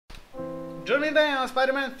Join me today on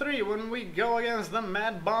Spider-Man 3 when we go against the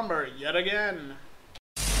Mad Bomber yet again.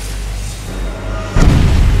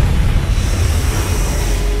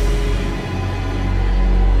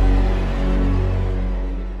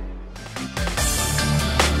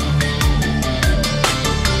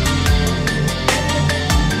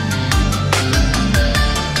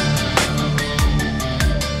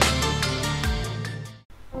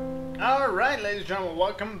 Alright, ladies and gentlemen,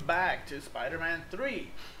 welcome back to Spider-Man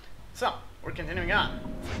 3. So, we're continuing on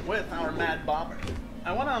with our Mad Bomber.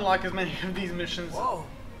 I want to unlock as many of these missions. Whoa,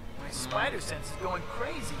 my spider sense is going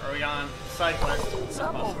crazy. Early on, side quest What's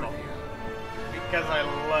up over there? because I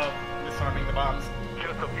love disarming the bombs.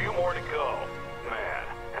 Just a few more to go. Man,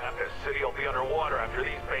 half this city will be underwater after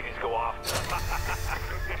these babies go off.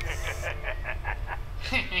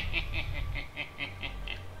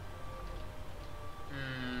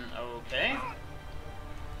 Okay.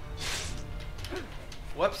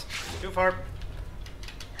 Whoops, too far.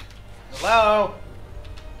 Hello?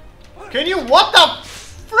 Can you, what the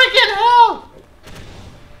freaking hell?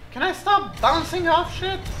 Can I stop bouncing off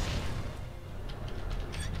shit?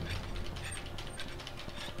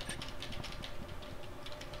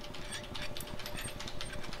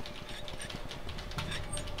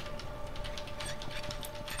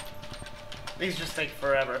 These just take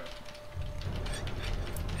forever.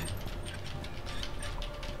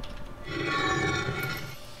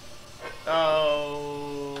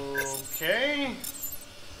 Okay.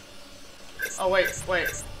 Oh, wait.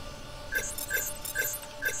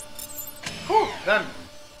 Whew, done.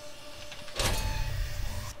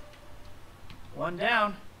 One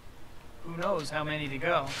down. Who knows how many to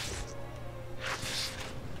go?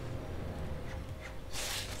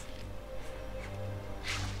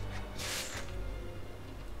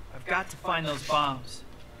 I've got to find those bombs.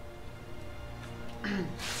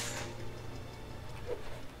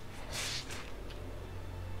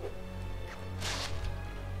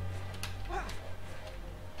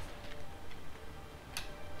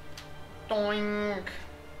 Doink.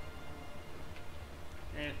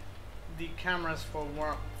 The cameras for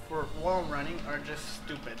wall running are just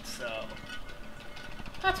stupid, so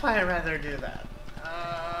that's why I'd rather do that.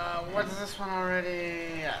 What's this one already?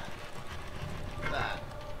 Yeah. That.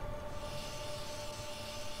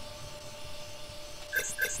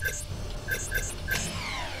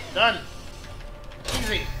 Done.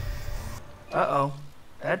 Easy. Uh-oh.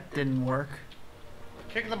 That didn't work.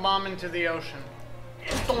 Kick the bomb into the ocean.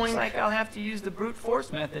 Doink. Looks like I'll have to use the brute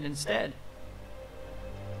force method instead.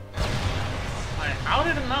 How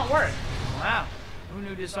did it not work? Wow. Who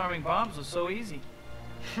knew disarming bombs was so easy?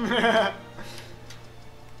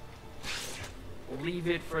 Leave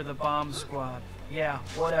it for the bomb squad. Yeah,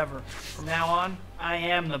 whatever. From now on, I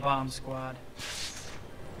am the bomb squad.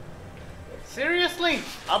 Seriously?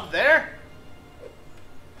 Up there?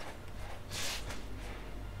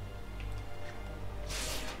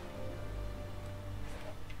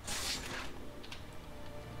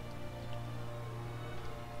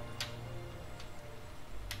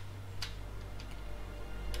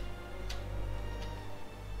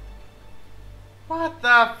 What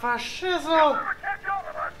the fashizzle?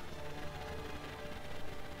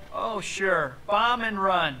 Oh, sure. Bomb and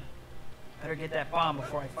run. Better get that bomb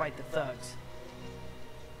before I fight the thugs.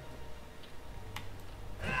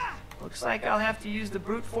 Looks like I'll have to use the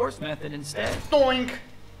brute force method instead. Doink.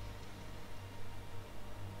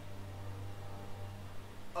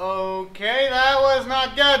 Okay, that was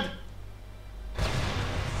not good.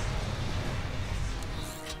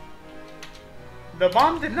 The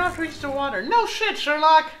bomb did not reach the water. No shit,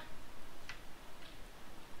 Sherlock.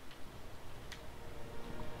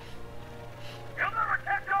 You'll never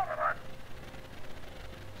catch up with us.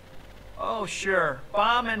 Oh, sure.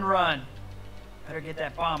 Bomb and run. Better get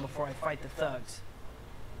that bomb before I fight the thugs.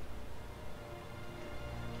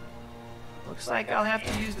 Looks like I'll have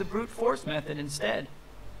to use the brute force method instead.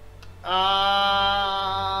 That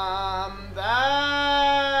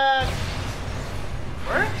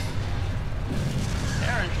works?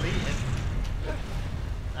 Apparently,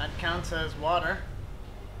 that counts as water.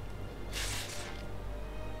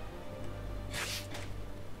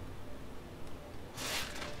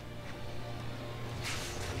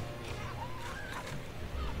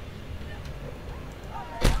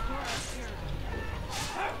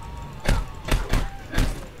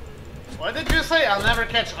 What did you say? I'll never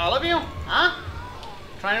catch all of you? Huh?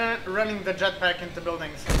 Try running the jetpack into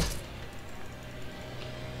buildings.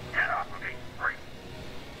 Get off of me, freak.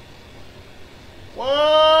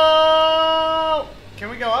 Whoa! Can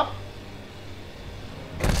we go up?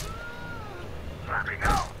 Let me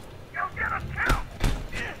go. You'll get us killed.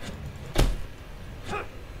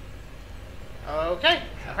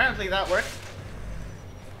 apparently that worked.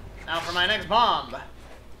 Now for my next bomb.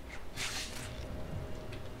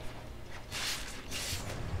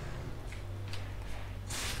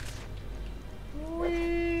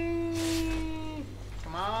 Whee!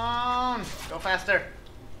 Come on, go faster.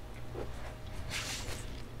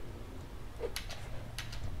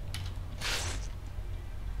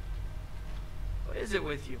 What is it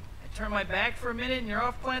with you? I turn my back for a minute and you're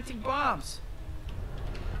off planting bombs.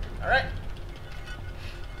 Alright.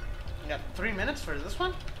 We got 3 minutes for this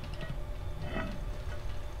one.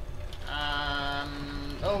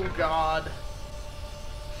 Oh god.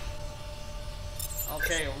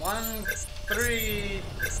 Okay, 1, 3,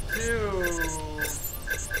 2.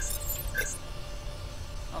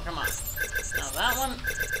 Oh, come on. Now that one.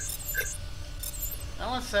 That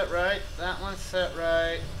one's set right. That one's set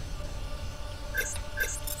right.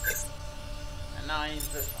 And now I use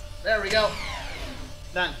this one. There we go.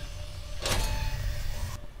 Done.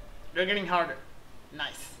 They're getting harder.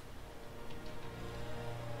 Nice.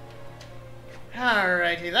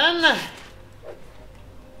 Alrighty then.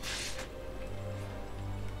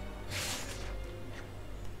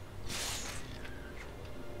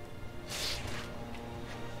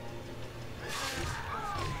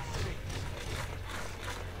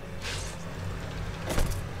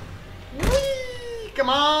 Whee! Come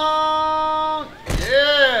on!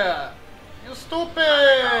 Yeah! You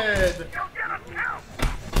stupid!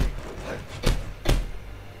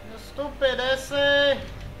 You stupid essay!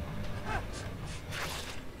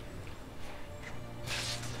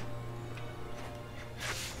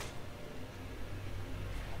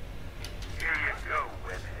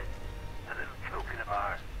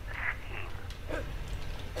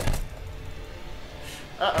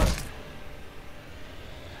 Uh-oh.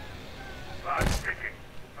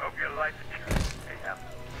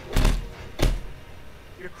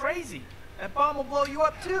 You're crazy. That bomb will blow you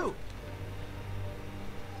up too.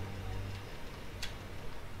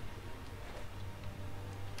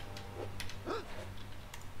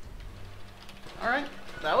 Alright,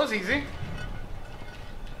 that was easy.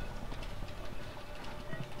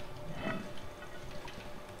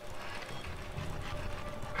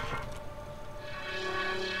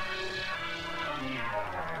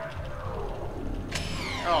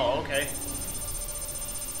 Oh, okay.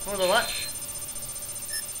 For the what?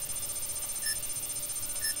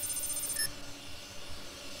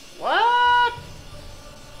 What?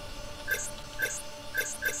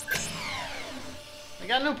 We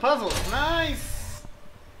got new puzzles. Nice.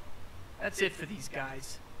 That's it for these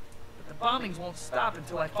guys. But the bombings won't stop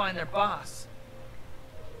until I find their boss.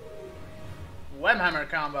 Webhammer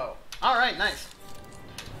combo. Alright, nice.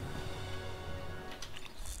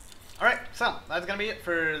 Alright, so that's gonna be it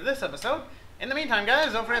for this episode. In the meantime,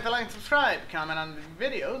 guys, don't forget to like and subscribe, comment on the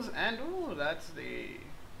videos, and ooh, that's the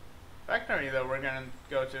factory that we're gonna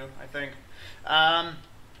go to, I think. And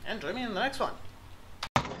join me in the next one.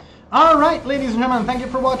 Alright, ladies and gentlemen, thank you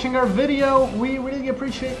for watching our video. We really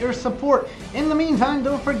appreciate your support. In the meantime,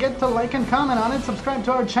 don't forget to like and comment on it, subscribe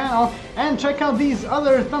to our channel, and check out these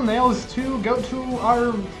other thumbnails to go to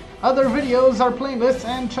our other videos, our playlists,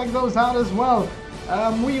 and check those out as well.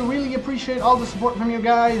 We really appreciate all the support from you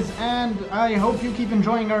guys, and I hope you keep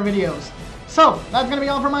enjoying our videos. So, that's going to be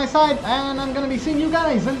all from my side, and I'm going to be seeing you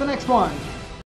guys in the next one.